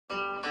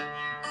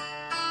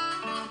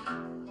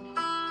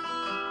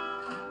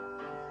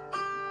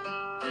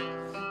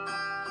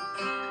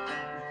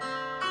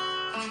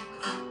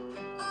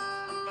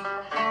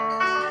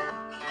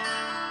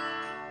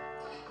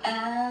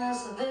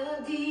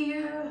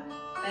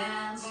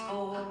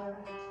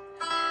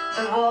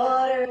the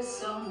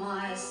waters of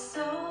my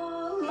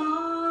soul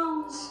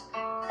longs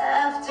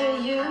after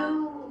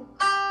you.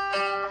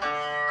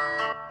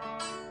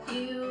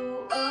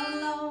 You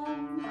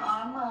alone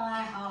are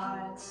my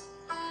heart's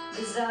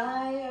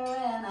desire,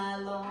 and I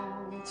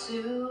long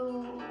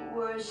to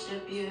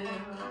worship you.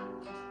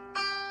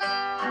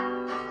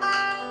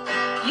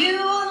 You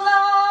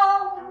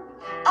alone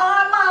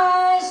are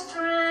my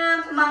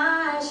strength,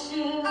 my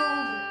shield.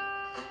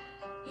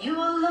 You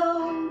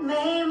alone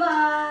may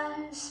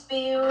my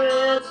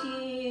spirit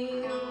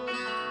yield.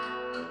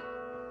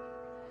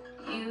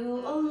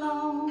 You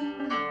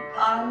alone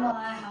are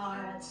my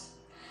heart's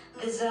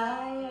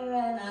desire,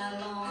 and I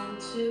long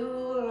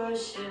to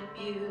worship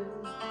you.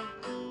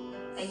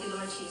 Thank you,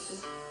 Lord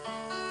Jesus.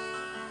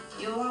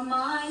 You're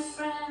my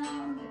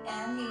friend,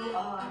 and you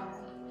are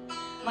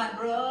my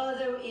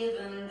brother,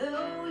 even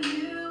though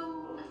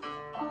you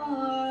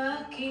are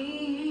a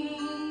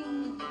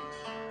king.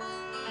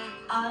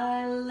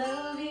 I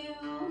love you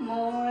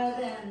more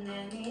than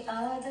any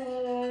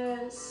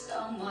other,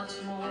 so much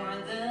more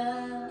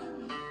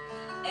than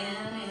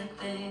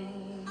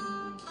anything.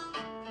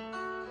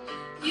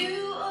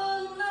 You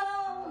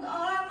alone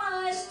are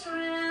my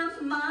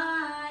strength,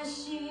 my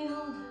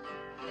shield.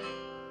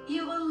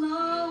 You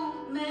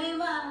alone may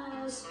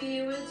my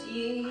spirit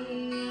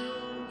yield.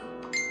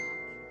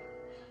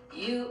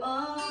 You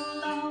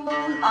alone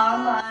are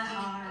my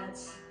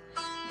heart's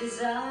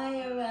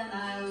desire, and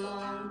I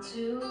long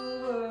to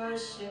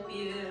worship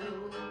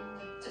you.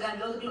 To God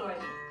be all the glory.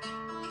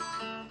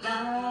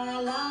 La la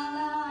la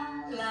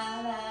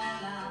la la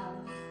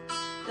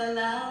la la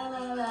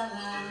la la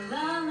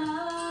la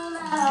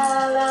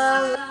la la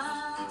la.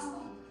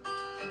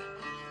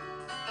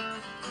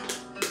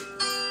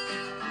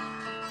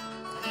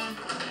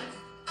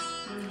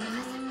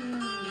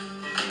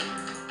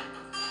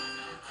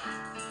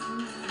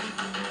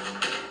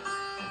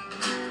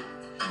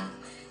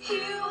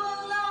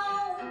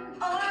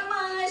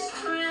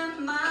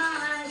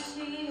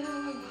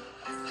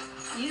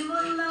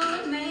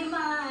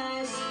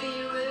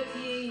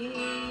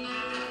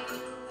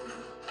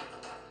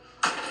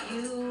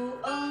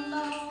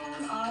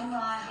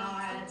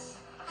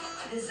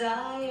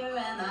 Desire,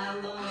 and I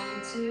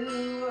long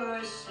to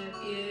worship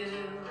you.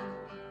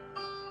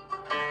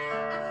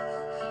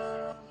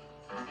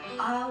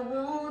 I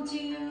want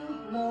you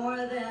more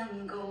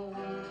than gold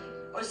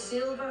or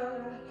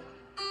silver.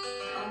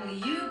 Only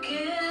you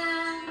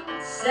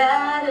can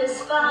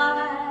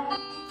satisfy.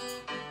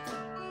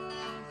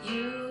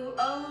 You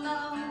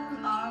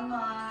alone are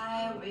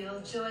my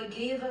real joy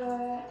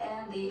giver,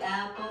 and the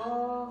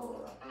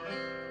apple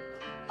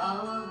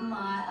of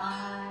my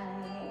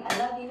eye. I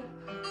love you.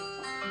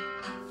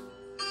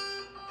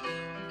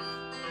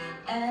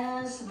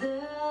 As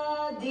the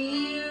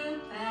deer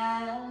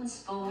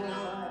pants for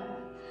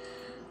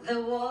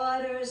the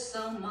waters,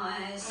 so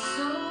my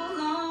soul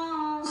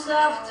longs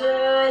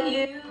after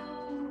you.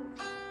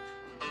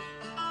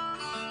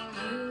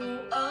 You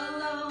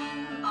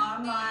alone are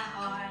my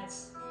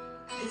heart's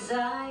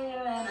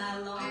desire, and I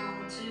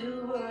long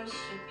to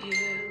worship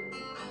you.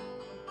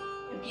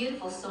 A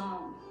beautiful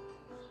song.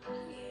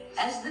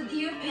 As the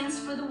deer pants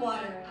for the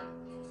water,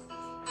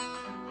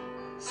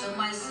 so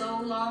my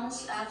soul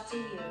longs after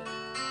you.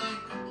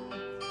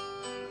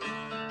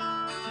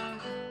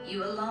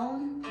 You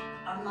alone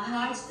are my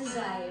heart's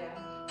desire,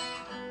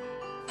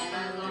 and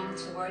I long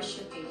to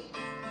worship you.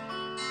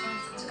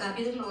 To God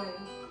be the glory.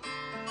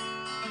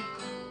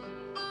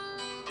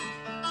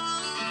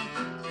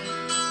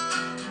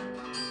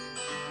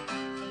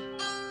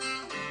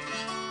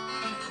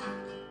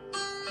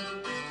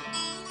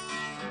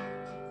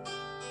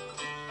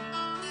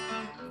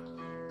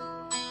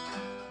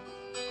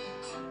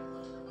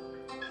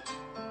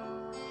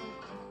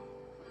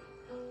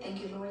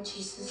 Thank you, Lord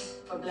Jesus,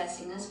 for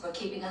blessing us, for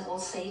keeping us all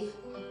safe.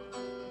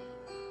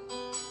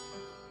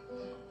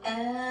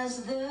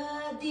 As the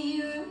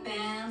deer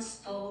pants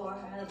for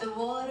the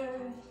water,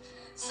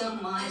 so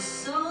my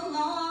soul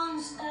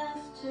longs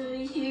after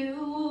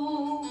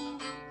you.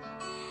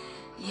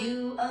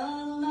 You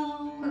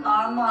alone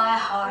are my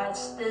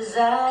heart's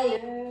desire,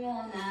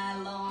 and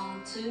I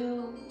long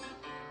to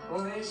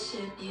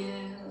worship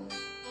you.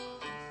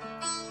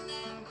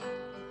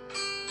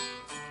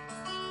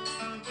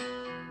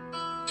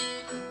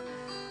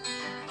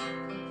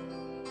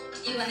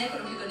 이번에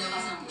그럼 이번에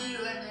와서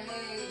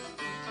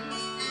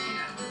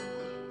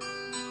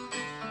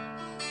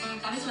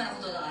kami semua nak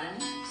fotoan.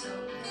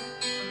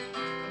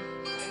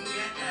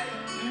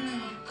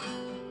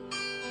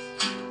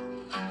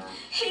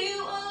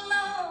 You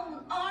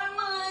alone are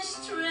my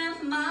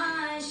strength,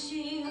 my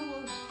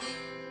shield.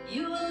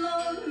 You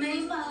alone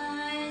make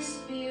my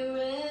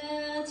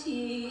spirit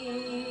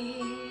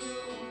heal.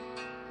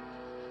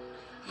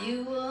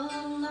 You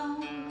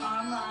alone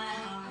are my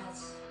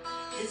heart's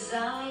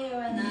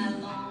desire, and I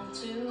long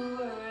to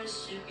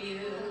worship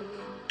you.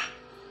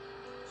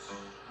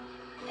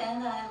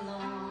 And I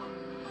long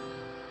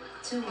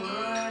to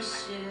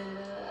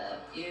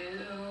worship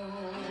you.